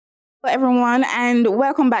Hello, everyone, and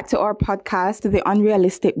welcome back to our podcast, the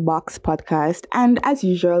Unrealistic Box podcast. And as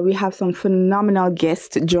usual, we have some phenomenal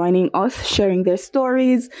guests joining us, sharing their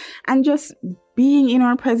stories, and just being in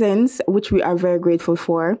our presence, which we are very grateful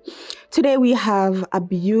for. Today, we have a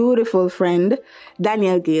beautiful friend,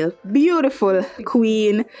 Danielle Gayle, beautiful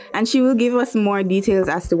queen, and she will give us more details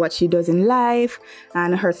as to what she does in life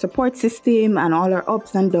and her support system and all her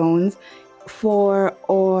ups and downs. For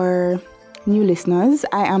our new listeners,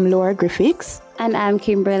 I am Laura Griffiths. And I'm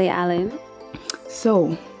Kimberly Allen.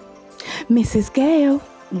 So, Mrs. Gayle,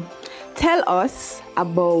 tell us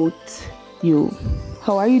about you.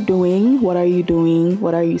 How are you doing? What are you doing?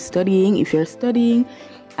 What are you studying, if you're studying?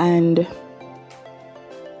 And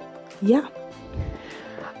yeah.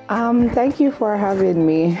 Thank you for having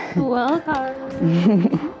me.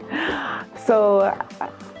 Welcome. So,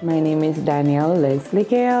 my name is Danielle Leslie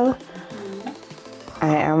Gayle.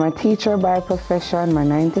 I am a teacher by profession, my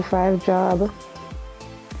 9-to-5 job.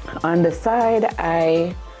 On the side,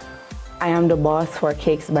 I am the boss for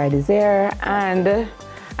Cakes by Desire, and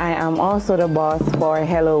I am also the boss for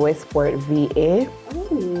Hello Westport VA.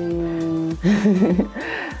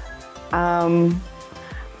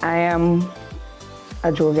 I am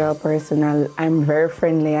a jovial person. I'm very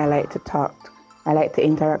friendly. I like to talk. I like to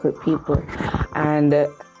interact with people. And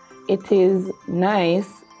it is nice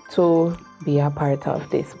to be a part of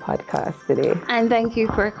this podcast today. And thank you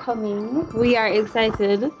for coming. We are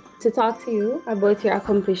excited to talk to you about your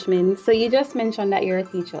accomplishments. So you just mentioned that you're a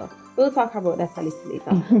teacher. We'll talk about that a little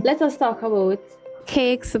later. Let us talk about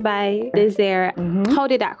Cakes by Desire. How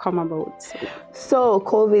did that come about? So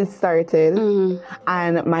COVID started,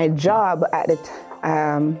 and my job at the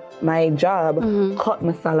cut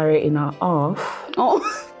my salary in half. Oh,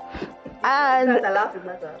 And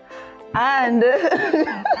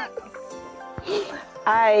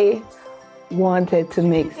I wanted to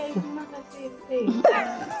make.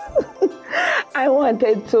 I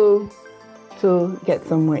wanted to get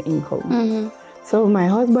some more income. So my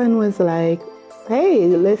husband was like, "Hey,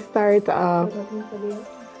 let's start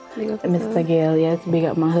Mr. Gayle, yes, big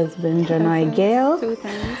up my husband, Janai Gayle. 2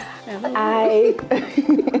 times.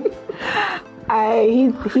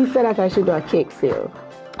 He said that I should do a cake sale.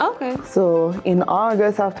 Okay. So in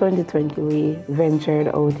August of 2020, we ventured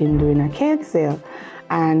out in doing a cake sale,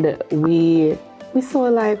 and we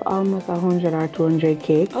sold like almost 100 or 200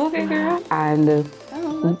 cakes. Okay, girl. And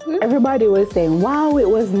That's good. everybody was saying, "Wow, it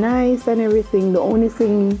was nice and everything." The only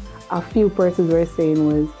thing a few persons were saying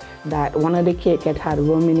was that one of the cake had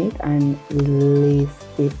rum in it, and we laced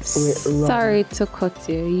it with rum. Sorry to cut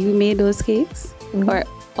you. You made those cakes? Or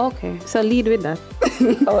okay, so lead with that.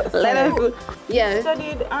 Oh, Let us. You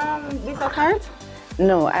studied this art?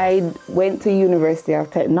 No, I went to University of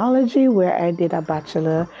Technology, where I did a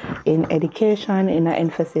bachelor in education in an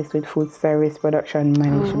emphasis with food service production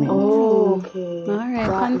management. Oh, okay. All right,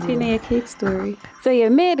 continue your cake story. So you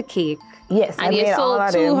made a cake. Yes, And I you made all sold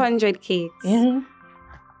of them. 200 cakes. Mhm.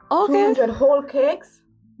 Okay. 200 whole cakes?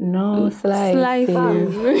 No slices.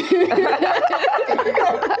 Slices.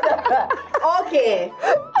 Okay.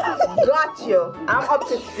 Got you. I'm up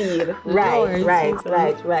to speed. Lord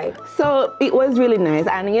Right. So it was really nice,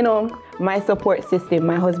 and my support system.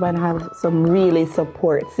 My husband have some really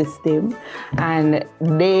support system, and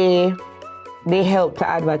they helped to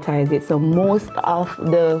advertise it. So most of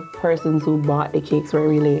the persons who bought the cakes were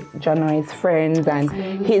really Janai's friends and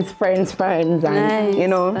his friends' friends, and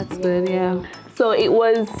Nice. That's good, yeah. So it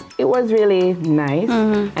was really nice.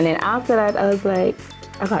 And then after that, I was like,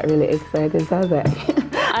 I got really excited. So I was like,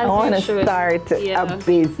 I want to start a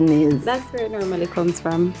business. That's where it normally comes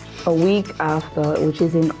from. A week after, which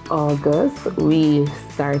is in August, we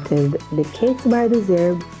started the Cakes by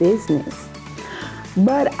Desire business.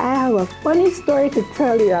 But I have a funny story to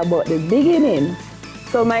tell you about the beginning.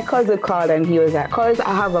 So my cousin called and he was like, "Cuz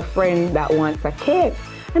I have a friend that wants a cake."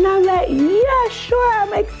 And I'm like, "Yeah, sure,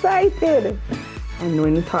 I'm excited." And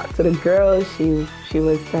when we talked to the girl, she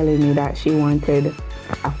was telling me that she wanted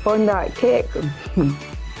a fondant cake.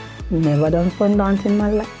 Never done fondant in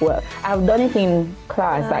my life. Well, I've done it in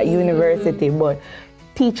class at university, but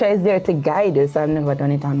teacher is there to guide us. I've never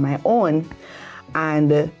done it on my own.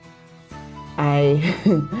 And I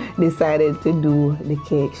decided to do the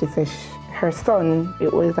cake. She said her son,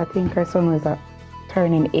 I think her son was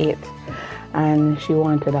turning 8, and she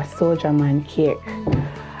wanted a Soldier Man cake.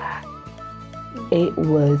 It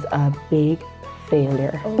was a big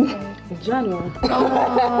failure. General.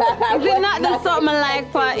 Is it not the something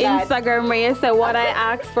like for Instagram where you say what I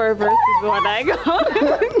asked for versus what I got?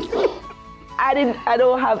 I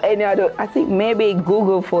don't have any other. I think maybe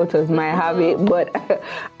Google Photos might have it, but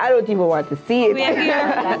I don't even want to see it.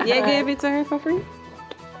 You gave it to her for free?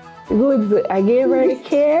 Good. I gave her the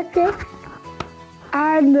cake,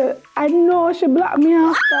 and I know she blocked me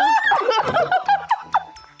after.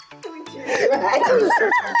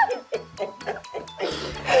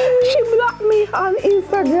 She blocked me on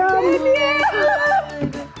Instagram.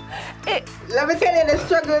 Let me tell you the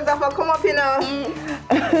struggles that will come up, you know.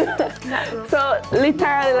 So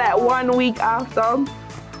literally like 1 week after,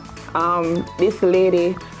 this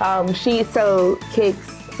lady, she sells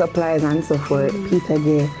cakes, supplies and so forth, Peter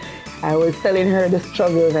Gayle. I was telling her the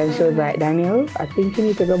struggles and she was like, Danielle, I think you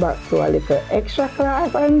need to go back to a little extra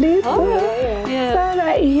class on this. Oh, yeah. So I'm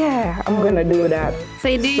like, yeah, I'm gonna do that.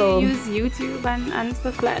 So do you use YouTube and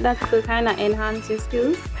stuff like that to kind of enhance your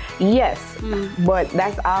skills? Yes, but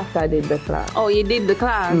that's after I did the class. Oh, you did the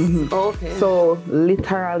class? Oh, okay. So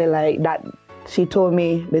literally like that, she told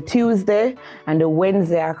me the Tuesday and the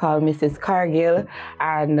Wednesday I called Mrs. Cargill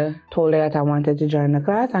and told her that I wanted to join the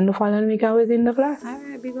class, and the following week I was in the class. All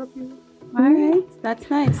right, big up you. All right, that's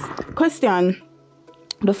nice. Question.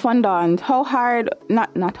 The fondant, how hard,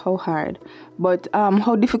 not how hard, but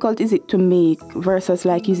how difficult is it to make versus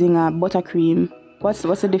like using a buttercream? What's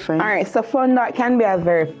the difference? All right, so fondant can be a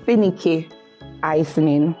very finicky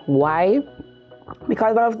icing. Why?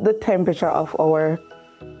 Because of the temperature of our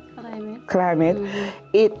climate.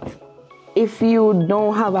 If you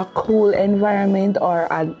don't have a cool environment or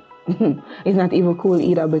it's not even cool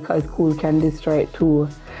either, because cool can destroy it too.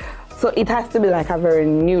 So it has to be like a very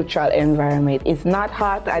neutral environment. It's not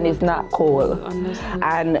hot and it's not cold.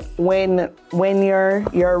 And when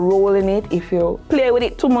you're rolling it, if you play with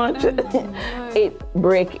it too much, it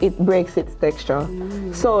breaks its texture.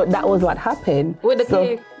 So that was what happened. With the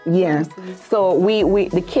cake. Yeah. So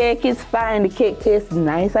the cake is fine, the cake tastes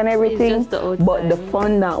nice and everything, It's just the but the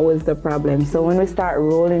fondant was the problem. So when we start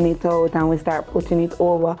rolling it out and we start putting it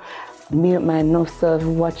over, me and my self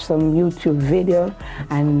watched some YouTube video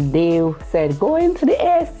and they said, go into the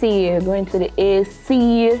AC,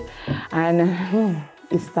 and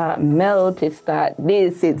it start melt, it start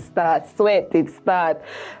this, it start sweat, it start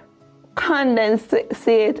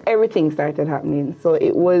condensate, everything started happening. So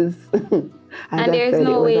it was and there's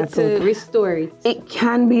no way to restore it. It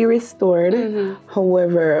can be restored,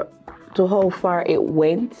 however, to how far it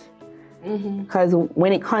went, because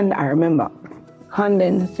when I remember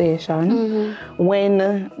condensation, when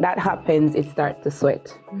that happens, it starts to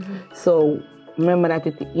sweat. So remember that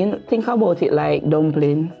think about it like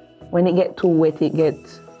dumpling. When it gets too wet, it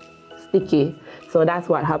gets sticky. So that's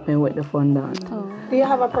what happened with the fondant. Do you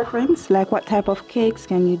have a preference? Like what type of cakes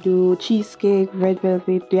can you do? Cheesecake, red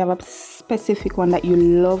velvet? Do you have a specific one that you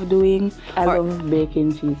love doing? I love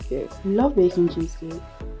baking cheesecake. Love baking cheesecake.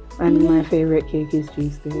 And my favorite cake is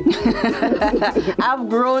cheesecake. I've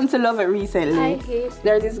grown to love it recently.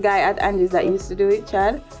 There's this guy at Andy's that used to do it,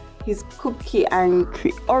 Chad. His cookie and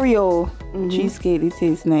Oreo cheesecake, it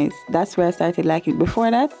tastes nice. That's where I started liking it.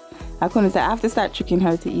 Before that, I couldn't say. I have to start tricking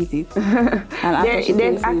her to eat it.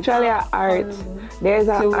 There's actually an art. There's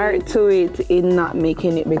an art to it in not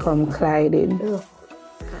making it become clyded.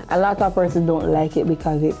 A lot of persons don't like it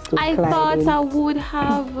because it's too I clyded. thought I would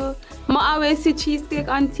have. I always see cheesecake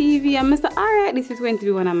on TV and I said, all right, this is going to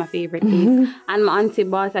be one of my favorite cakes. And my auntie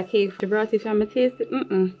bought a cake. She brought it and I tasted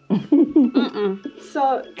it.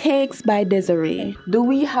 So, Cakes by Desiree. Do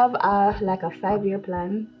we have a 5-year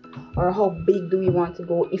plan? Or how big do we want to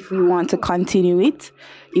go if we want to continue it?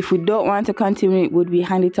 If we don't want to continue it, would we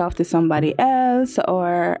hand it off to somebody else?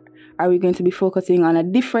 Or are we going to be focusing on a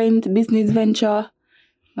different business venture?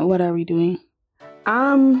 What are we doing?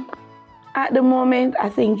 At the moment, I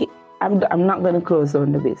think I'm not going to close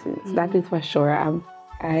down the business. That is for sure.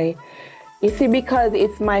 You see, because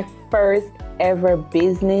it's my first ever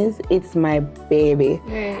business, it's my baby.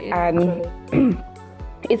 And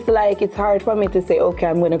it's hard for me to say, okay,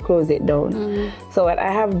 I'm going to close it down. So what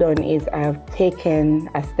I have done is I've taken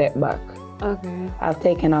a step back. Okay. I've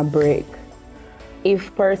taken a break.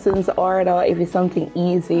 If persons order, if it's something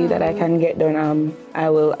easy that I can get done,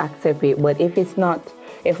 I will accept it. But if it's not,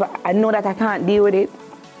 if I know that I can't deal with it,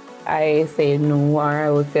 I say no, or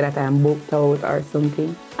I will say that I'm booked out or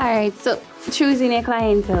something. All right, so choosing a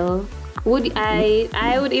clientele,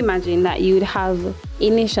 I would imagine that you'd have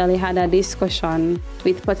initially had a discussion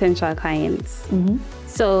with potential clients.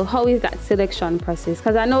 So how is that selection process?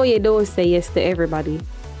 Because I know you don't say yes to everybody.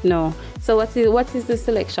 No. So what is the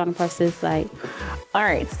selection process like? All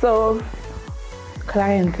right, so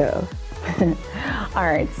clientele. All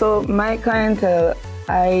right, so my clientele,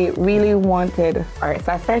 I really wanted, all right,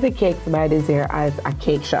 so I started Cakes by Desiree as a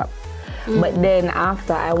cake shop. But then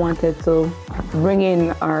after I wanted to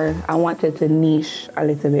I wanted to niche a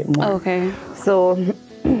little bit more. Okay. So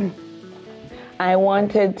I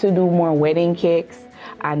wanted to do more wedding cakes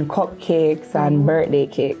and cupcakes and birthday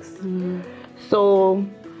cakes. So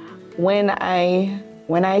when I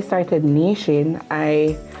started niching,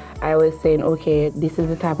 I was saying, okay, this is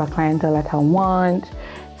the type of clientele that I want.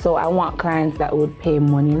 So I want clients that would pay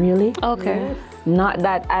money, really. Okay. Not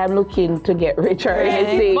that I'm looking to get rich or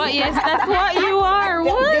anything. But yes, that's what you are.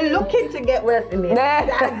 What? You're looking to get wealthy.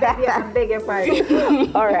 I beg your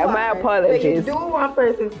pardon. All right, my apologies. So you do want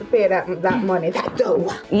persons to pay that money. That do.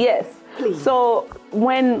 Yes. Please. So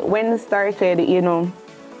when it started,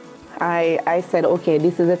 I said, okay,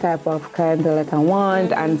 this is the type of clientele that I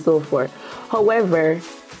want and so forth. However,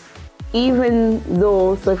 even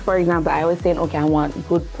though, so for example, I was saying, okay, I want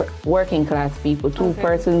good working class people, two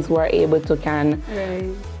persons who are able to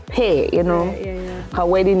pay, Her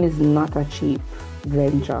wedding is not a cheap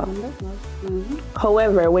venture.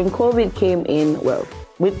 However, when COVID came in,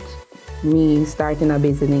 with me starting a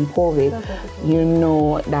business in COVID, you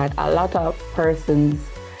know that a lot of persons,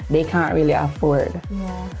 they can't really afford.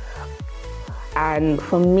 Yeah. And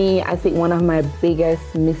for me, I think one of my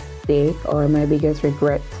biggest mistake or my biggest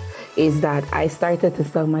regret is that I started to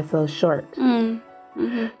sell myself short.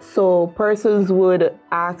 So persons would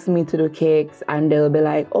ask me to do cakes and they'll be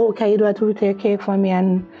like, oh, can you do a 2-tier cake for me?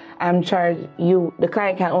 And I'm charged the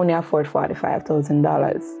client can only afford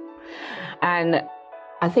 $45,000. And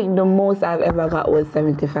I think the most I've ever got was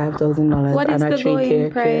 $75,000 What is on a the 3-tier going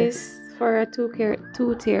cake. price for a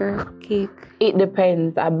two-tier cake? It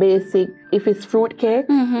depends. A basic, if it's fruit cake,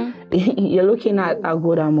 you're looking at a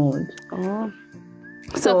good amount. Oh.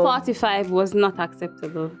 So 45 was not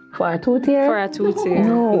acceptable For a 2-tier? for a 2-tier.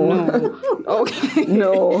 No. Okay.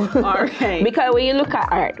 No. All right. Because when you look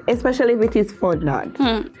at art, especially if it is fondant,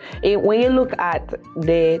 when you look at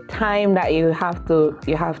the time that you have to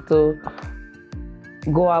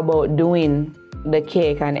go about doing the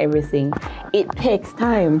cake and everything, it takes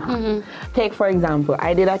time. Take for example,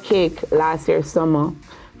 I did a cake last year summer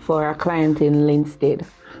for a client in Linstead.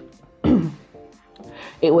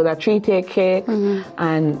 It was a 3-tier cake,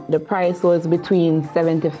 and the price was between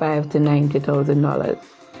 $75,000 to $90,000.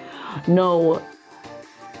 Now,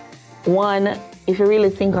 one, if you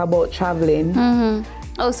really think about traveling,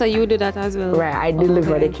 Oh, so you do that as well? right? I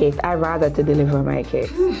deliver the cake. I rather to deliver my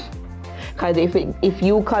cakes, because if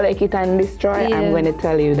you collect it and destroy, I'm going to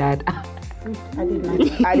tell you that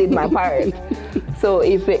I did my part. So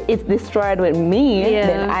if it's destroyed with me,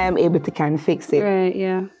 then I am able to kind of fix it. Right.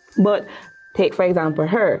 Yeah. But take, for example,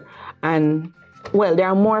 her. And, there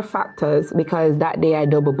are more factors because that day I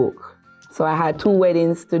double book. So I had 2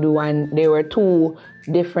 weddings to do, and there were 2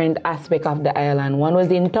 different aspects of the island. One was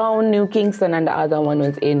in town, New Kingston, and the other one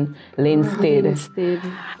was in Linstead.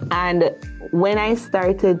 And when I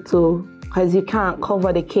started to, because you can't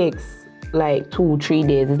cover the cakes like 2-3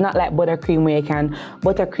 days. It's not like buttercream where you can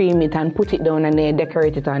buttercream it and put it down and then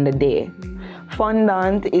decorate it on the day.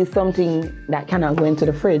 Fondant is something that cannot go into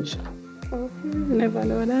the fridge. Never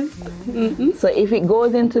know that. So if it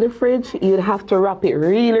goes into the fridge, you'd have to wrap it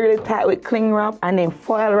really, really tight with cling wrap and then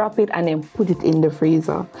foil wrap it and then put it in the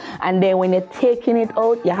freezer. And then when you're taking it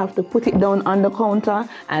out, you have to put it down on the counter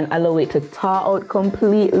and allow it to thaw out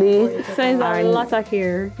completely. So it's a lot of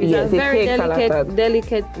care. It's a very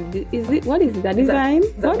delicate. What is that design?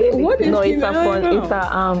 What is no, it?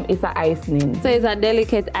 It's a icing. So it's a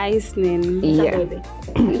delicate icing. Yeah.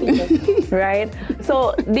 Right.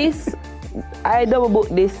 So I double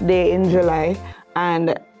booked this day in July,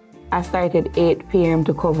 and I started 8 p.m.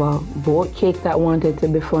 to cover both cakes that wanted to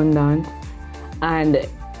be fondant, and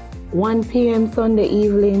 1 p.m. Sunday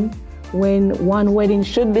evening when one wedding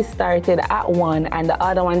should be started at 1 and the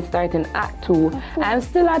other one starting at 2. I'm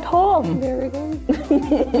still at home. There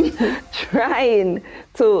we go. Trying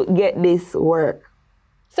to get this work.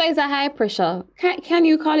 So it's a high pressure. Can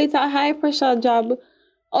you call it a high pressure job?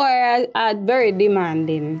 Or a very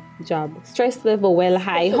demanding job, stress level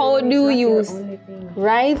high. How do you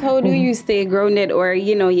stay grounded, or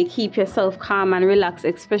you keep yourself calm and relaxed,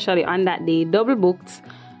 especially on that day, double booked,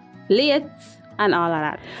 late, and all of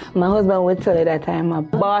that? My husband would tell you that I'm a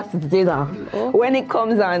boss digger when it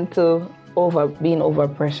comes on to being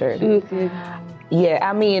overpressured. Okay. Yeah,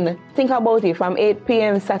 I mean, think about it. From 8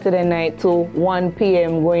 p.m. Saturday night to 1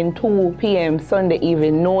 p.m. going 2 p.m. Sunday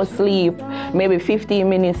evening, no sleep, maybe 15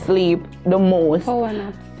 minutes sleep, the most. Power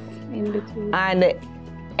naps in between. And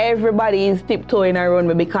everybody is tiptoeing around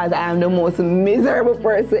me because I am the most miserable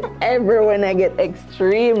person ever when I get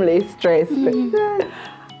extremely stressed.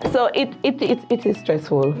 So it is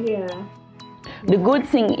stressful. Yeah. The good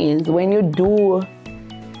thing is when you do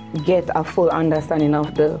get a full understanding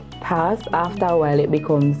of the task, after a while it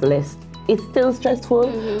becomes less. It's still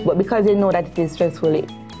stressful, but because you know that it is stressful,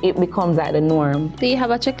 it becomes like the norm. Do you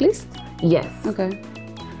have a checklist? Yes. Okay.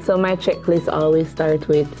 So my checklist always starts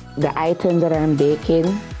with the items that I'm baking,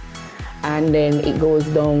 and then it goes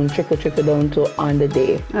down, trickle down to on the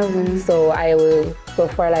day. Okay. So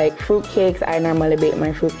for like fruit cakes, I normally bake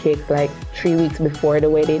my fruit cakes like 3 weeks before the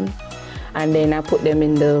wedding. And then I put them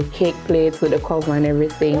in the cake plates with the cover and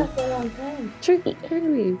everything. That's a long time. 3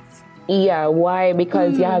 weeks. Yeah, why?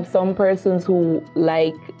 Because you have some persons who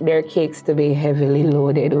like their cakes to be heavily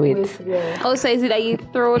loaded with. Oh, so is it that you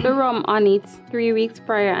throw the rum on it 3 weeks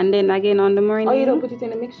prior and then again on the morning? Oh, you don't put it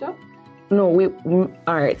in a mixture? No,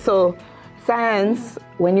 all right. So, science,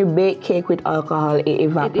 when you bake cake with alcohol, it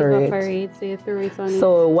evaporates. It evaporates, so you throw it on it.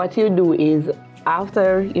 So what you do is,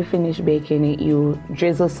 after you finish baking it, you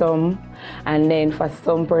drizzle some, and then for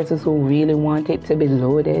some persons who really want it to be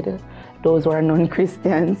loaded, those who are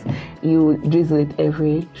non-Christians, you drizzle it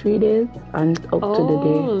every 3 days and up to the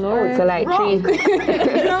day. Lord. So like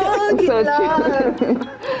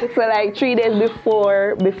so like 3 days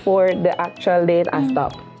before the actual date, I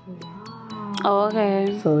stop. Oh,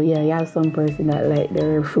 okay. So yeah, you have some person that like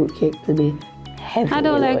their fruit cake to be heavily I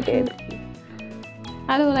don't like loaded. fruit.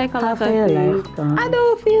 I don't like a lot of Half of your things. life gone. I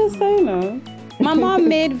don't feel so, you know. My mom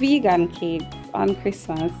made vegan cakes on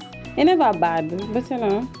Christmas. It never bad, but you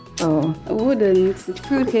know, Oh. I wouldn't.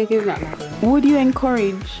 Fruit cake is not my thing. Would you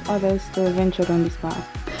encourage others to venture down this path?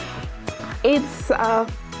 It's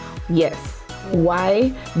yes.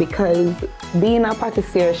 Why? Because being a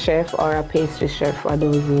patisserie chef or a pastry chef, for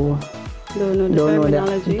those who Don't know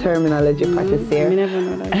the terminology I patisserie. never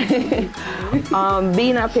know that.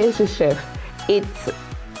 Being a pastry chef,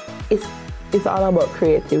 it's all about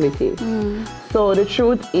creativity. So the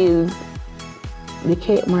truth is, the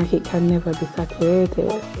cake market can never be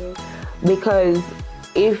saturated. Because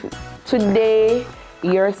if today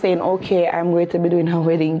you're saying, okay, I'm going to be doing a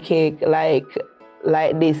wedding cake like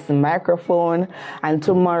this microphone, and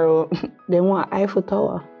tomorrow they want Eiffel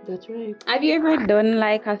Tower. That's right. Have you ever done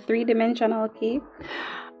like a 3-dimensional cake?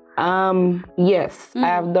 Yes, I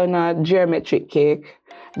have done a geometric cake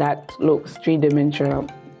that looks three-dimensional,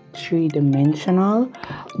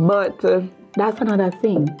 but that's another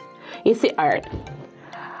thing. You see, art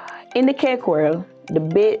in the cake world, the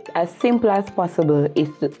bit as simple as possible is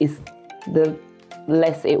the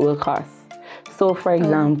less it will cost. So, for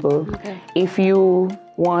example, if you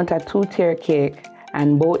want a 2-tier cake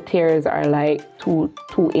and both tiers are like 2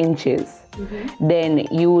 inches, then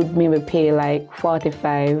you would maybe pay like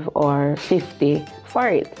 45 or 50 for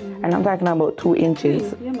it. And I'm talking about 2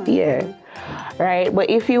 inches. Yeah. Right? But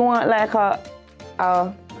if you want like a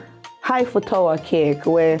Eiffel Tower cake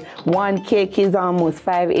where one cake is almost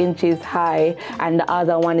 5 inches high and the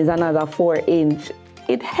other one is another 4 inch,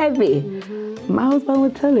 it's heavy. My husband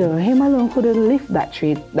would tell you, him alone couldn't lift that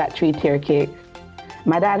 3-tier cake.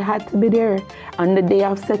 My dad had to be there. On the day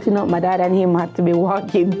of setting up, my dad and him had to be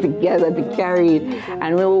walking together to carry it.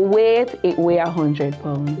 And we will it weigh 100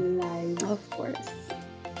 pounds. Of course.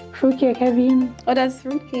 Fruitcake heavy. Oh, that's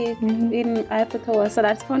fruitcake in Eiffel Tower. So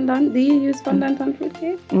that's fondant. Do you use fondant on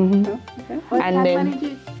fruitcake? Mm-hmm. Oh, okay. But And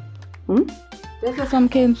then,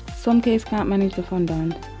 some cakes can't manage the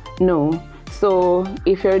fondant. no. So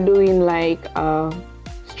if you're doing like a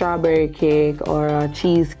strawberry cake or a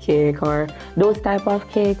cheesecake or those type of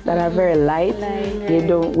cakes that are very light,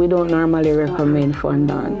 we don't normally recommend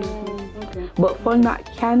fondant. But fondant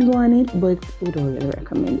can go on it, but we don't really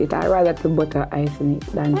recommend it. I'd rather to butter ice in it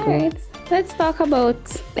than to. Alright, let's talk about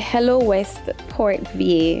Hello West Port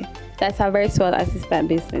VA. That's a virtual assistant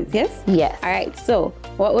business, yes? Yes. Alright, so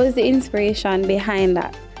what was the inspiration behind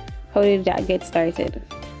that? How did that get started?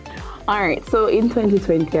 Alright, so in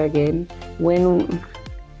 2020 again, when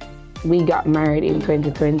we got married in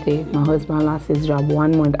 2020, my husband lost his job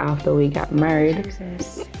 1 month after we got married.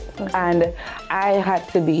 And I had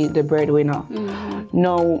to be the breadwinner.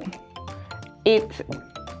 Now,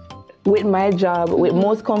 with my job, with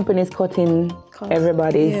most companies cutting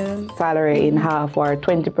everybody's salary in half or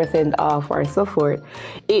 20% off or so forth,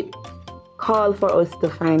 it called for us to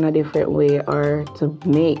find a different way or to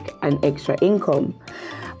make an extra income.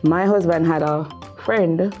 My husband had a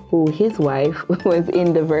friend who his wife was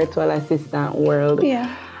in the virtual assistant world,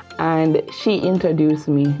 and she introduced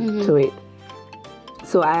me to it.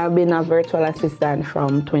 So I have been a virtual assistant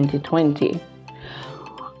from 2020.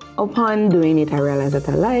 Upon doing it, I realized that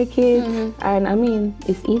I like it, and I mean,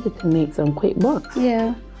 it's easy to make some quick bucks.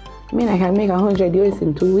 Yeah. I mean, I can make $100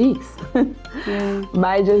 in 2 weeks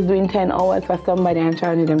by just doing 10 hours for somebody and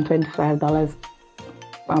charging them $25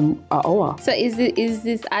 an hour. So is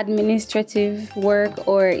this administrative work,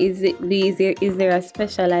 or is there a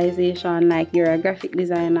specialization, like you're a graphic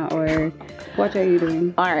designer, or what are you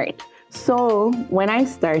doing? All right. So when I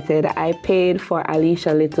started, I paid for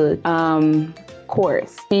Alicia Little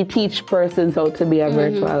course. She teach persons how to be a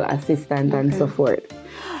virtual assistant and so forth.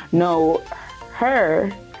 Now,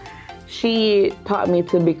 she taught me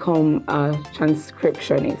to become a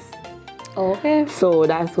transcriptionist. Okay. So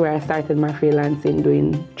that's where I started my freelancing,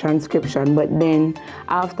 doing transcription. But then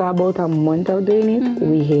after about a month of doing it,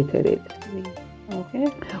 we hated it. Okay.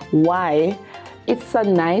 Why? It's a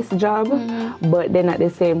nice job, but then at the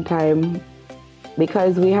same time,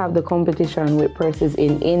 because we have the competition with persons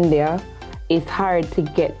in India, it's hard to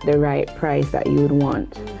get the right price that you would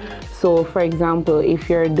want. So for example, if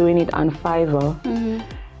you're doing it on Fiverr,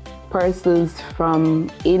 persons from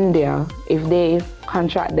India, if they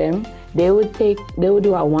contract them, they would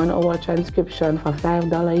do a 1 hour transcription for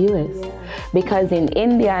 $5 US. Yeah. Because in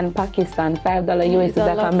India and Pakistan, $5 US is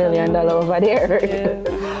like $1 million over there.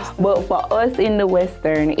 Yeah, but for us in the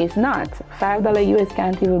Western, it's not. $5 US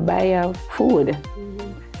can't even buy food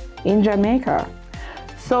in Jamaica.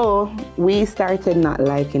 So we started not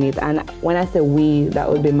liking it. And when I say we, that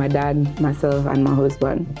would be my dad, myself, and my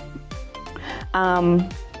husband.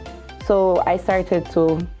 So I started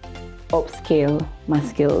to upscale my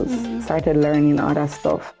skills, started learning other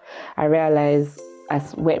stuff. I realized, I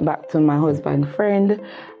went back to my husband's friend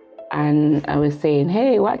and I was saying,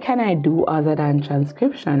 hey, what can I do other than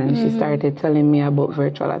transcription? And she started telling me about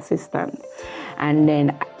virtual assistant. And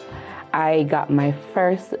then I got my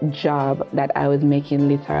first job that I was making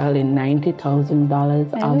literally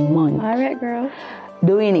 $90,000 a month. All right, girl.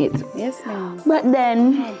 Doing it. Yes, ma'am. But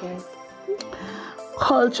then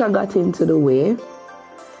culture got into the way.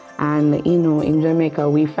 And, you know, in Jamaica,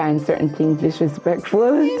 we find certain things disrespectful.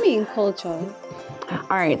 What do you mean culture? All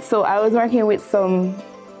right, so I was working with some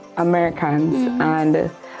Americans,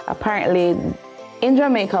 and apparently in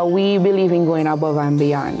Jamaica, we believe in going above and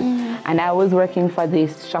beyond. And I was working for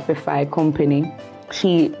this Shopify company.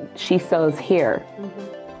 She sells hair,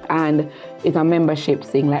 and it's a membership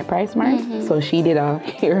thing, like PriceMart. So she did a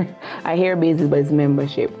hair basis, but it's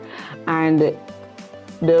membership. And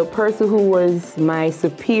the person who was my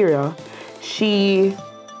superior, she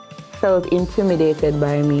felt intimidated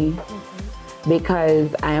by me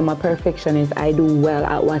because I am a perfectionist. I do well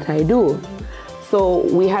at what I do. So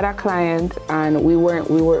we had a client and we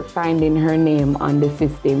weren't finding her name on the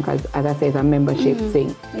system because, as I said, it's a membership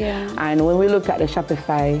thing. Yeah. And when we looked at the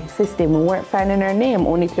Shopify system, we weren't finding her name,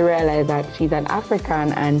 only to realize that she's an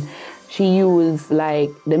African and she used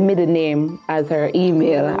like the middle name as her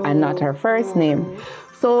email and not her first name.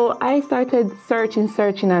 So I started searching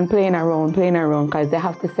and playing around because they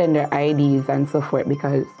have to send their IDs and so forth,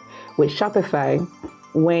 because with Shopify,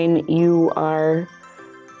 when you are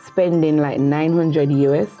spending like 900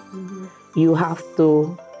 US, you have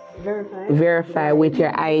to verify with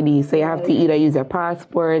your ID. So you have to either use your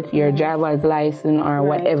passport, your driver's license, or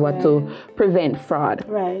whatever to prevent fraud.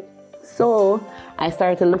 Right. So I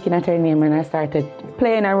started looking at her name and I started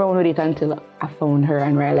playing around with it until I found her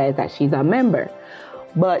and realized that she's a member.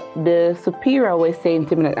 But the superior was saying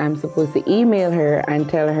to me that I'm supposed to email her and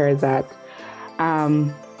tell her that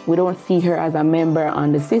we don't see her as a member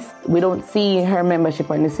on the system. We don't see her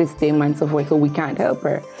membership on the system and so forth, so we can't help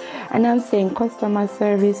her. And I'm saying customer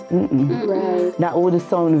service, Right. that would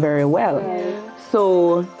sound very well. Right.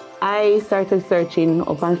 So I started searching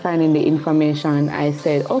up and finding the information. I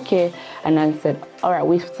said, okay. And I said, all right,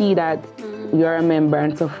 we see that you're a member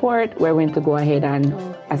and so forth. We're going to go ahead and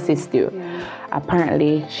assist you. Yeah.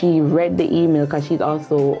 Apparently, she read the email because she's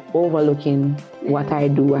also overlooking what I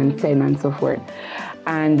do and send and so forth.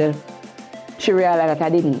 And she realized that I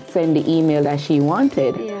didn't send the email that she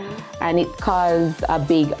wanted. Yeah. And it caused a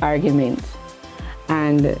big argument.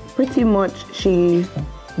 And pretty much she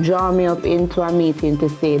drew me up into a meeting to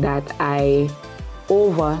say that I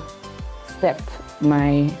overstepped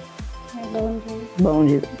my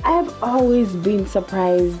boundaries. I've always been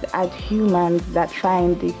surprised at humans that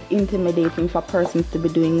find it intimidating for persons to be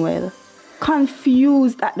doing well.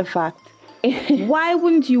 Confused at the fact. Why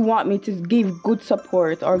wouldn't you want me to give good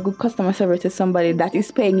support or good customer service to somebody that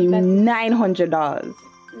is paying you $900?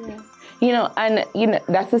 Yeah. You know, and you know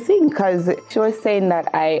that's the thing, because she was saying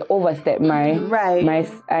that I overstepped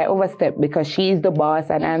I overstepped because she's the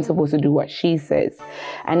boss and I'm supposed to do what she says.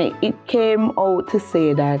 And it came out to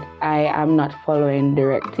say that I am not following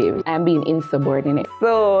directives. I'm being insubordinate.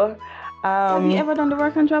 So have you ever done the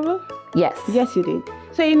work and travel? Yes. Yes, you did.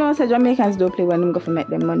 So you know, so Jamaicans don't play when them go for make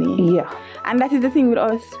them money. Yeah. And that is the thing with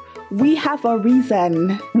us. we have a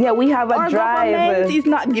reason. Yeah, we have a Our drive. government is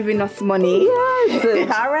not giving us money. Yes.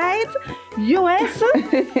 All right? US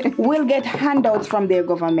will get handouts from their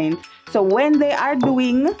government. So when they are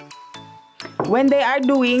doing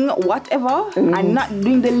whatever and not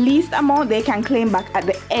doing the least amount, they can claim back at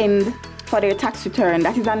the end for their tax return.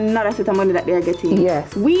 That is another set of money that they're getting.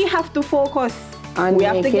 Yes. We have to focus. On We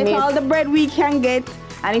have to get making it- all the bread we can get.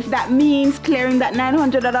 And if that means clearing that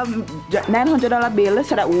 $900 bill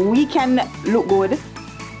so that we can look good,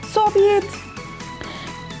 so be it.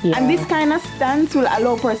 Yeah. And this kind of stance will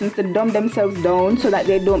allow persons to dumb themselves down so that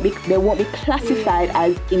they won't be classified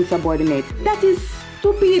as insubordinate. That is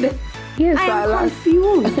stupid. Yes, I so am lost-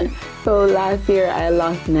 confused. So last year I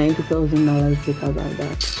lost $90,000 because of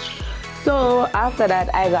that. So after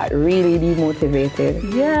that I got really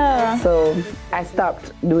demotivated. Yeah. So I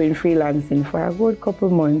stopped doing freelancing for a good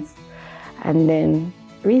couple months. And then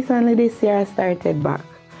recently this year I started back.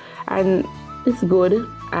 And it's good.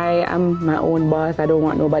 I am my own boss. I don't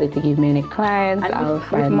want nobody to give me any clients. And I'll with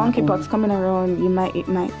find my own. monkeypox coming around, it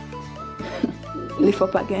might lift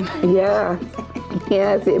up again. Yeah.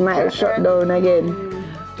 Yes, it might shut down again.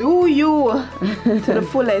 Do you to the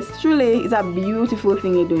fullest. Truly, it's a beautiful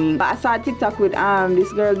thing you're doing. But I saw a TikTok with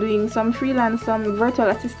this girl doing some freelance, some virtual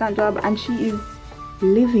assistant job, and she is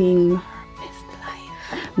living her best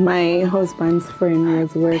life. My husband's friend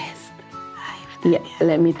was working. Best life. Yeah,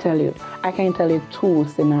 let me tell you. I can tell you two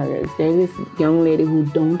scenarios. There's this young lady who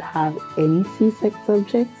don't have any C-sex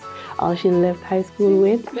subjects. All she left high school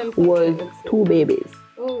with was 2 babies.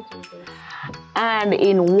 Oh, Jesus. And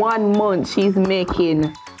in 1 month, she's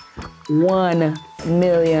making $1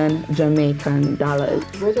 million Jamaican dollars.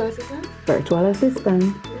 Virtual assistant? Virtual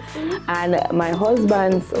assistant. And my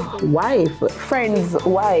husband's friend's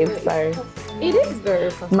wife, sorry. It is very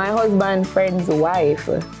possible. My husband's friend's wife,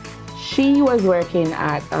 she was working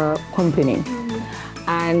at a company.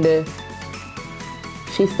 And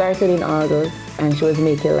she started in August and she was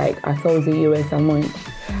making like $1,000 US a month.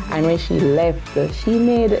 And when she left, she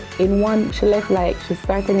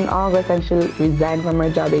started in August and she resigned from her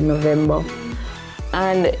job in November.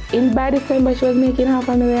 And by December, she was making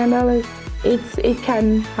 $500,000. It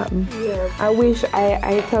can happen. Yeah. I wish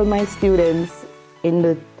I tell my students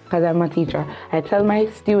because I'm a teacher, I tell my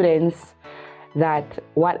students that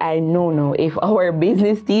what I know now, if our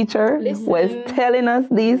business teacher was telling us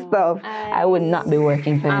these stuff, I would not be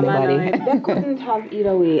working for anybody. They couldn't have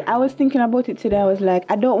either way. I was thinking about it today. I was like,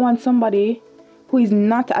 I don't want somebody who is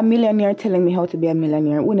not a millionaire telling me how to be a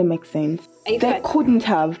millionaire. It wouldn't make sense. They couldn't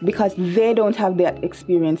have, because they don't have that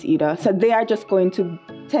experience either. So they are just going to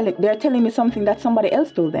they're telling me something that somebody else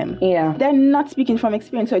told them. Yeah. They're not speaking from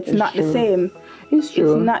experience, so it's not true. the same. It's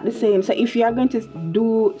true. It's not the same. So if you are going to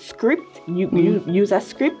do script, you use a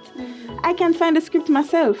script. I can find a script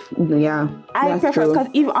myself. Yeah. I prefer, because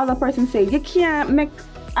if other person say you can't make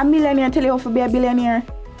a millionaire tell you how to be a billionaire,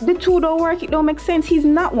 the two don't work. It don't make sense. He's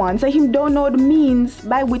not one, so he don't know the means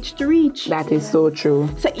by which to reach. That is so true.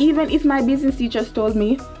 So even if my business teachers told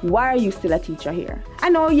me, why are you still a teacher here? I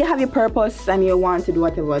know you have your purpose and you want to do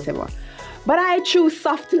whatever. But I choose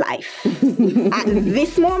soft life at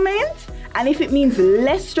this moment. And if it means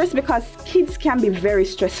less stress, because kids can be very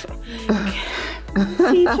stressful.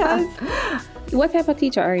 Teachers. What type of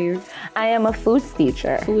teacher are you? I am a foods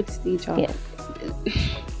teacher. Foods teacher. Yes.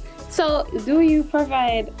 So, do you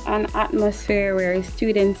provide an atmosphere where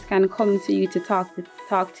students can come to you to talk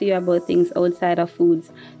to you about things outside of foods?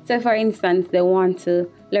 So, for instance, they want to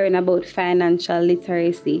learn about financial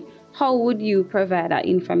literacy. How would you provide that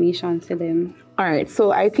information to them? All right.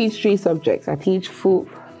 So I teach 3 subjects. I teach food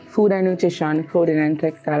and nutrition, clothing and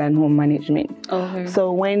textile, and home management. Okay.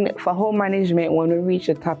 So for home management, when we reach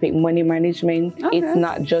the topic money management, it's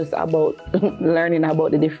not just about learning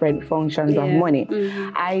about the different functions of money.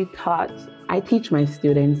 I teach my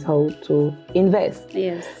students how to invest.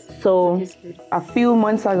 Yes. So a few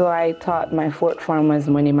months ago, I taught my 4th formers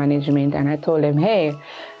money management, and I told them, hey,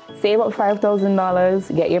 save up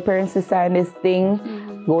 $5,000, get your parents to sign this thing,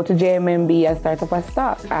 go to JMMB and start up a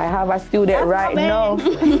stock. I have a student right now.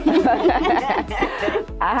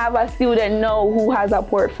 I have a student now who has a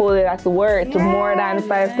portfolio that's worth more than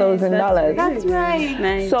 $5,000. That's right.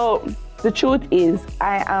 Nice. So the truth is,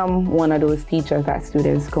 I am one of those teachers that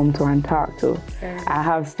students come to and talk to. I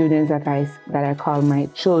have students that I call my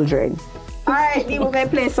children. All right, we're going to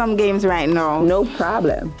play some games right now. No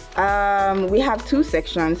problem. We have 2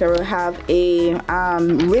 sections. So we'll have a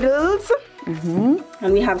riddles,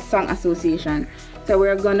 and we have song association. So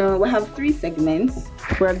we'll have 3 segments.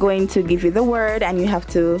 We're going to give you the word, and you have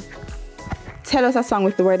to tell us a song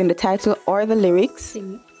with the word in the title or the lyrics.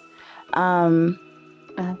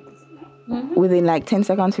 within like 10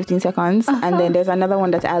 seconds, 15 seconds. And then there's another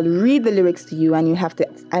one that I'll read the lyrics to you and you have to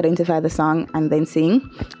identify the song and then sing.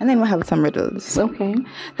 And then we'll have some riddles. Okay.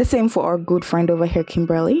 The same for our good friend over here,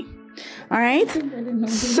 Kimberly. All right.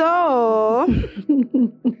 So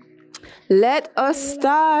let us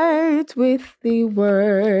start with the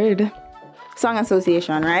word. Song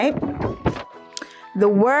association, right? The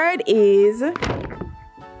word is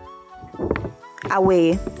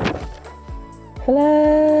away. Fly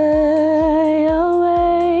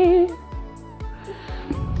away.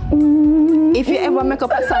 If you ever make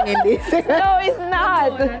up a song in this. No, it's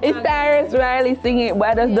not. It's Cyrus Riley singing it, but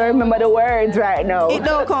I just don't remember the words right now. It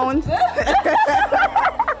don't count.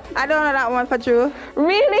 I don't know that one for true.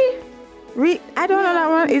 Really? I don't know that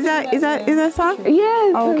one. Is that a song?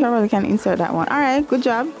 Yes. Oh, Carol can insert that one. All right, good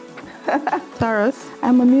job. Taurus.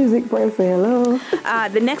 I'm a music person. Hello.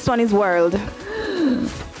 The next one is world.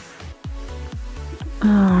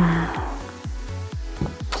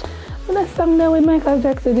 That song that with Michael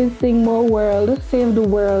Jackson did sing more world. Save the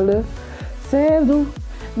world.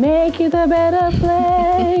 Make it a better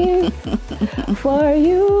place for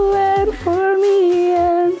you and for me.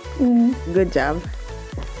 Good job.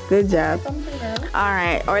 Good job. All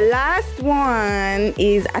right, our last one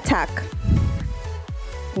is attack.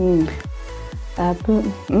 That's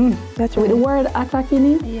That's with the word attack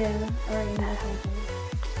in it. Yeah.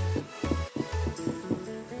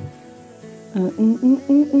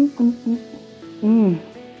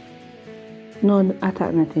 No,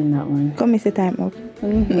 attack not in that one. Come miss the time up.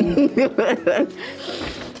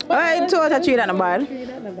 All right, 2 out of 3, that's not bad.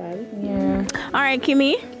 Yeah. All right,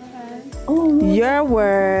 Kimmy. Oh. Your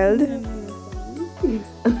world.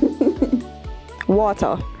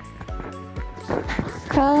 Water.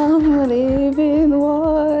 Come live in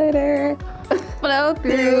water. Flow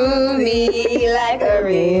through me like a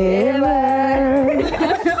river.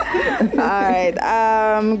 All right.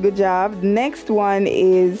 Good job. Next one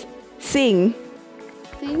is sing.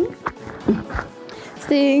 Sing.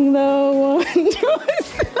 Sing the wondrous.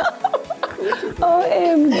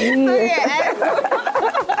 OMG.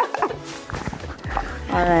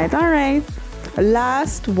 All right.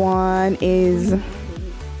 Last one is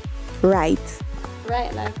right.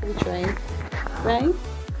 Right like which right? Right?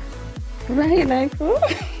 Right like who?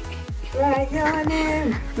 Write your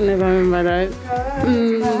name. Never remember that.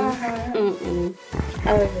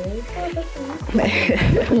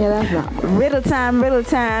 Yeah, that's not. Riddle time.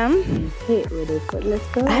 Hate riddles, but let's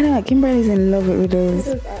go. I don't know. Kimberly's in love with riddles.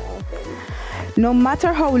 No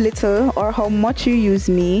matter how little or how much you use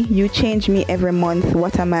me, you change me every month.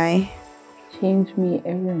 What am I? Change me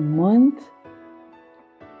every month.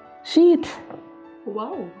 Sheet.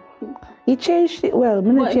 Wow. You change it. Well, I'm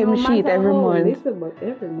gonna change my sheet every month. But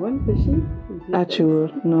every month the sheet.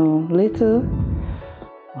 Actual, no, little.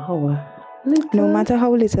 Wow. Little. No matter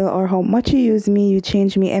how little or how much you use me, you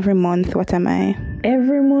change me every month. What am I?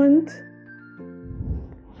 Every month.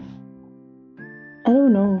 I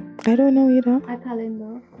don't know. I don't know either. A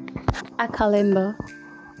calendar. A calendar.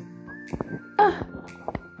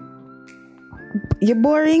 You're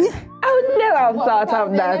boring? I would never have thought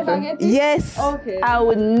of that. Yes. Okay. I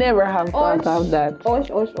would never have thought of that. Osh.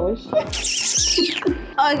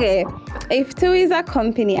 Okay. If 2 is a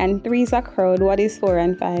company and 3 is a crowd, what is 4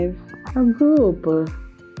 and 5? A group.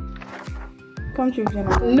 Come true,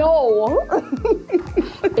 Jenna. No.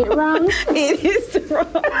 It wrong. It is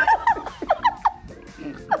wrong.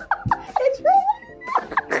 It's wrong.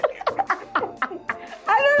 I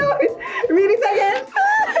don't know. Read it again.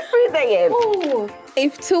 Oh.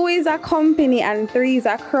 If 2 is a company and 3 is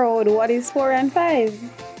a crowd, what is 4 and 5?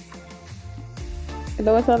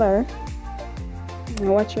 Don't tell her.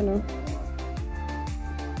 What you know?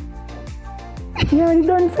 You already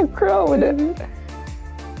done for crowd.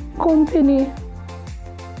 Company.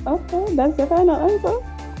 Okay, that's the final answer.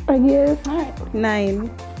 I guess. Alright. 9.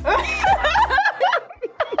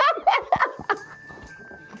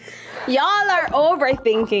 Y'all are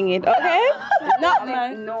overthinking it, okay? Not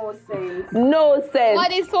mine. No sense. No sense.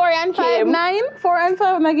 What is 4 and 5? Kim. 9? 4 and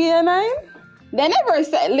 5, Maggie and 9? They never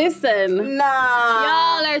said, listen. Nah.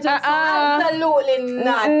 Y'all are just Absolutely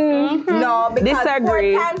not. No, because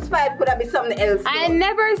Disagree. 4 times 5 could have been something else. I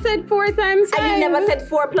never said 4 times 5. And you never said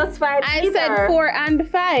 4 plus 5 I either. said 4 and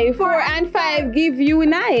 5. 4 and 5 give you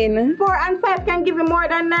 9. 4 and 5 can give you more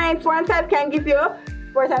than 9. 4 and 5 can give you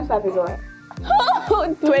 4 times 5 is what?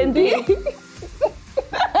 20.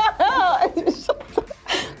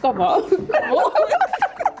 Come on.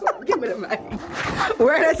 Give me the mic.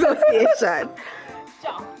 Word association.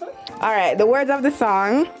 All right, the words of the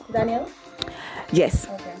song. Danielle? Yes.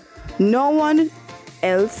 Okay. No one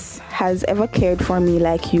else has ever cared for me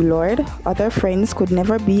like you, Lord. Other friends could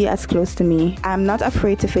never be as close to me. I'm not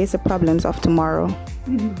afraid to face the problems of tomorrow.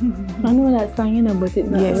 I know that song, you know, but it's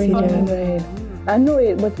not ringing in my head. I know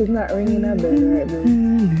it, but it's not ringing a bell right now.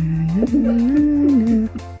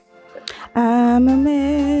 I'm a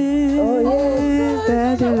man. Oh, yes.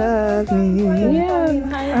 That you love me.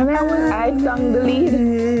 Yeah. I sang the lead.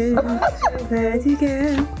 That you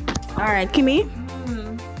can. All right, Kimmy.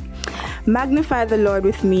 Magnify the Lord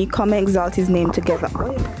with me. Come and exalt his name together.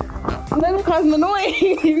 Then cause me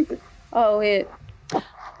noise. Oh wait.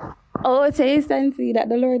 Oh, taste and see that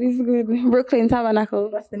the Lord is good. Brooklyn Tabernacle.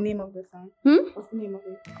 What's the name of the song? What's the name of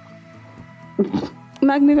it?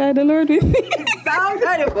 Magnify the Lord with me. Psalm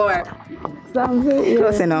 34. Sounds it.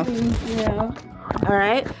 Close enough. Yeah. All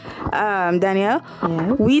right. Danielle.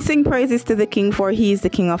 Yes. We sing praises to the King, for he is the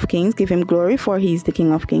King of Kings. Give him glory, for he is the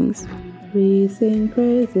King of Kings. We sing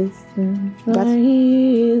praises to him, for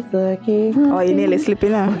he is the King. Oh, you're nearly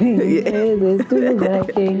slipping now. Praises to the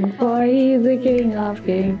King, for he is the King of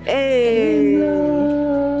Kings. Hey.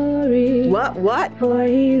 Glory. What? For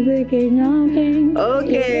he is the King of Kings.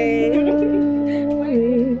 Okay.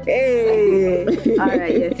 Glory. Hey. All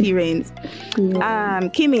right. Yes, he reigns.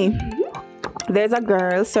 Kimmy. There's a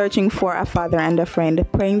girl searching for a father and a friend,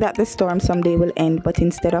 praying that the storm someday will end, but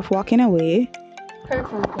instead of walking away.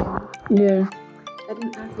 Yeah.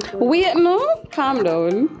 Wait, no, calm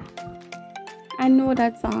down. I know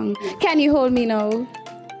that song. Can you hold me now?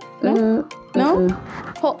 No, no.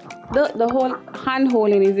 The whole hand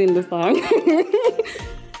holding is in the song.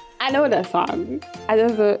 I know that song. I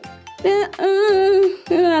just a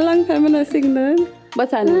long time I not sing that,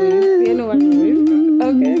 but I know it. You know what it is.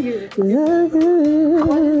 Okay.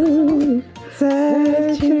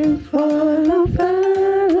 Searching for a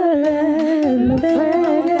fatherland,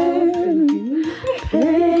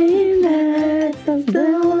 praying that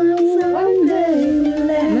someday will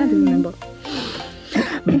end.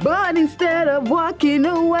 But instead of walking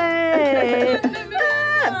away,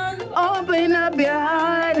 open up your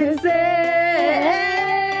heart and say,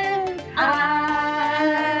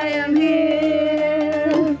 I am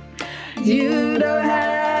here. You don't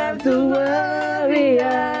have to worry,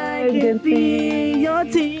 I can see your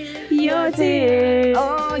tears.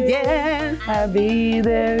 Oh yeah, I'll be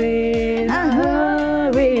there in a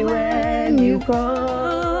hurry when you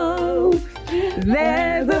call.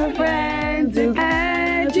 there's a friend to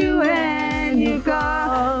catch you when you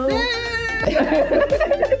call. Okay.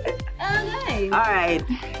 All right,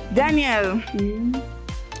 Danielle.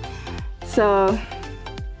 So,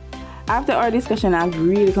 after our discussion, I've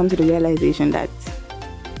really come to the realization that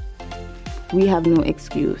we have no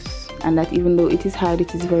excuse, and that even though it is hard,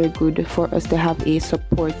 it is very good for us to have a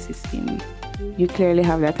support system. You clearly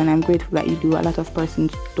have that, and I'm grateful that you do. A lot of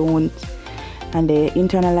persons don't, and they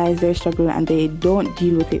internalize their struggle and they don't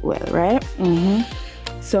deal with it well, right?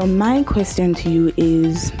 So my question to you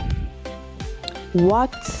is,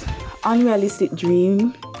 what unrealistic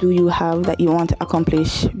dream do you have that you want to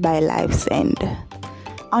accomplish by life's end?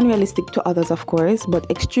 Unrealistic to others, of course, but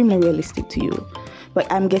extremely realistic to you. But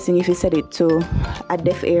I'm guessing if you said it to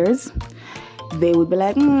deaf ears, they would be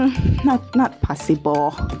like, not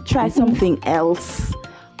possible. Try something else.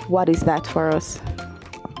 What is that for us?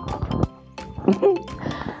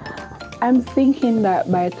 I'm thinking that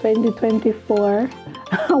by 2024,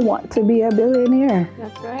 I want to be a billionaire.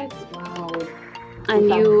 That's right. Wow. And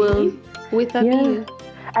you will with a B.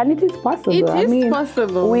 And it is possible. It is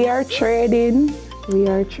possible. We are trading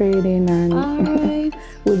and Alright.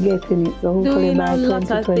 we're getting it. So hopefully Doing by a lot of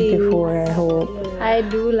 2024, things. I hope. I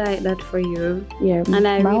do like that for you. Yeah, And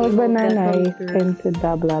I my really husband hope and that I comes through. tend to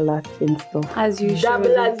dabble a lot in stuff. As you should.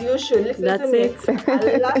 Double as you should. Listen That's to me. it.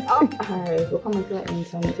 A lot of. Alright, we'll come to that in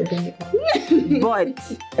time to bring it up. But,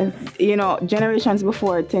 you know, generations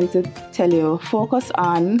before tend to tell you, focus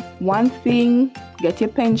on one thing, get your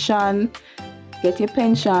pension,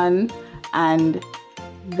 and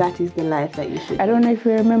that is the life that you should. I don't know if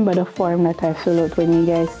you remember the form that I filled out when you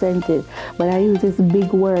guys sent it, but I use this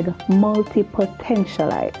big word,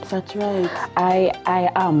 multi-potentialite. That's right. I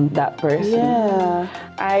am that person. Yeah.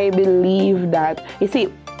 I believe that, you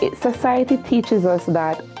see, society teaches us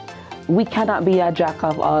that we cannot be a jack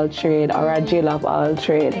of all trade or a Jill of all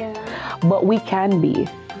trade, but we can be.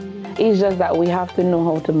 It's just that we have to know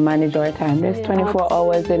how to manage our time. There's 24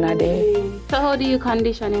 hours in a day. So how do you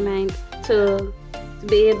condition your mind to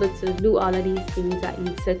be able to do all of these things that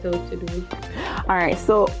you set out to do? All right,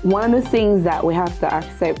 so one of the things that we have to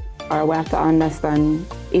accept or we have to understand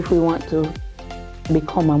if we want to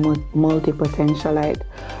become a multi-potentialite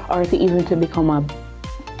or to even to become a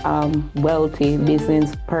wealthy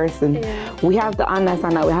business person, we have to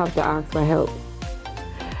understand that we have to ask for help.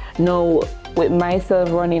 Now, with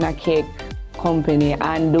myself running a cake company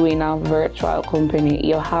and doing a virtual company,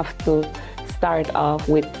 you have to start off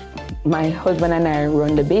with my husband and I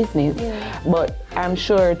run the business. But I'm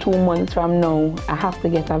sure 2 months from now, I have to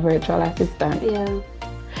get a virtual assistant.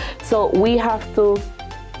 So we have to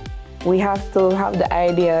have the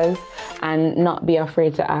ideas and not be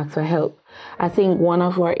afraid to ask for help. I think one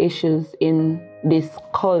of our issues in this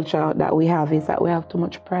culture that we have is that we have too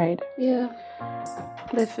much pride.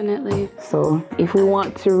 Definitely. So if we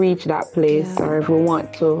want to reach that place or if we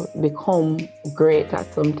want to become great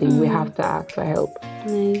at something, we have to ask for help.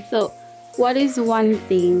 Nice. So what is one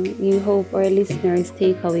thing you hope our listeners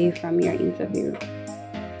take away from your interview?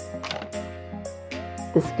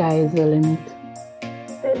 The sky is the limit.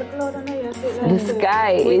 The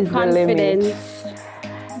sky is the limit.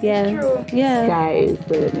 Yeah. Sky is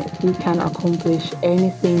the limit. You can accomplish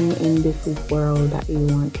anything in this world that you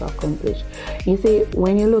want to accomplish. You see,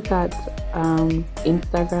 when you look at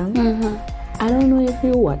Instagram, I don't know if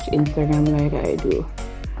you watch Instagram like I do.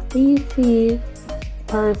 You see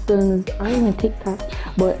persons, or even TikTok,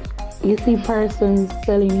 but you see persons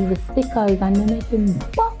selling even stickers and they're making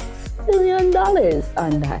 $1 billion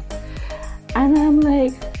on that. And I'm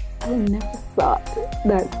like, I never thought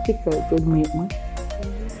that stickers would make money.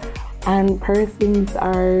 And persons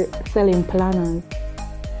are selling planners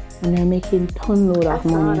and they're making tonload of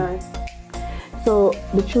money. So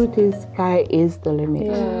the truth is, sky is the limit.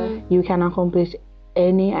 You can accomplish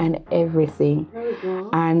any and everything.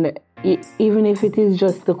 And even if it is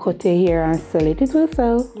just to cut your hair and sell it, it will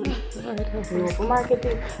sell. Market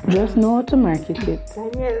it. Just know how to market it.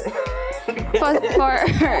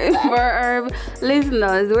 For our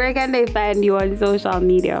listeners, where can they find you on social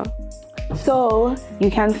media? So you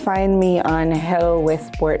can find me on Hello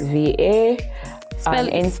Westport VA on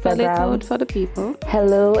Instagram. Spell it out for the people.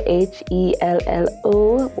 Hello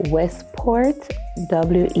HELLO Westport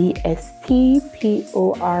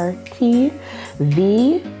WESTPORT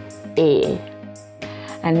VA.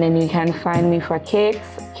 And then you can find me for Cakes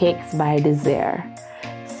by Desire.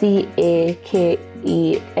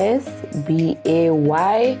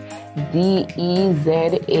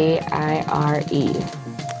 CAKESBAYDEZAIRE.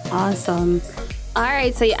 Awesome. All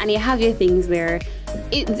right, so and you have your things there.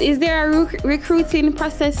 Is there a recruiting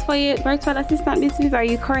process for your virtual assistant business? Are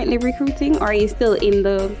you currently recruiting, or are you still in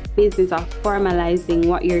the business of formalizing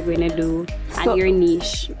what you're going to do and your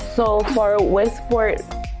niche? So for Westport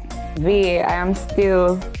VA, I am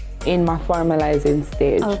still in my formalizing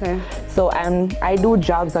stage. Okay. So I do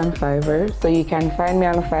jobs on Fiverr. So you can find me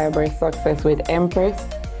on Fiverr, Success with Empress.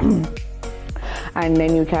 And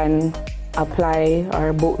then you can apply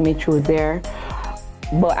or book me through there.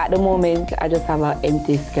 But at the moment, I just have an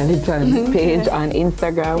empty skeleton page on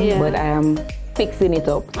Instagram, but I am fixing it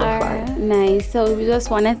up so far. Nice. So we just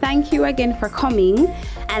want to thank you again for coming.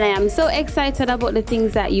 And I am so excited about the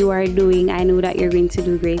things that you are doing. I know that you're going to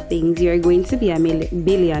do great things. You're going to be a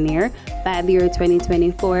billionaire by the year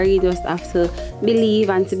 2024. You just have to believe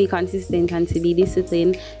and to be consistent and to be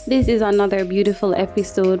disciplined. This is another beautiful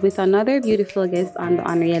episode with another beautiful guest on the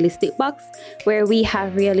Unrealistic Box, where we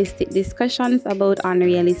have realistic discussions about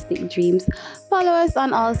unrealistic dreams. Follow us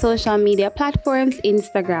on all social media platforms,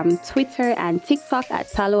 Instagram, Twitter, and TikTok at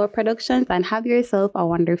Taloa Productions, and have yourself a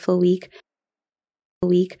wonderful week.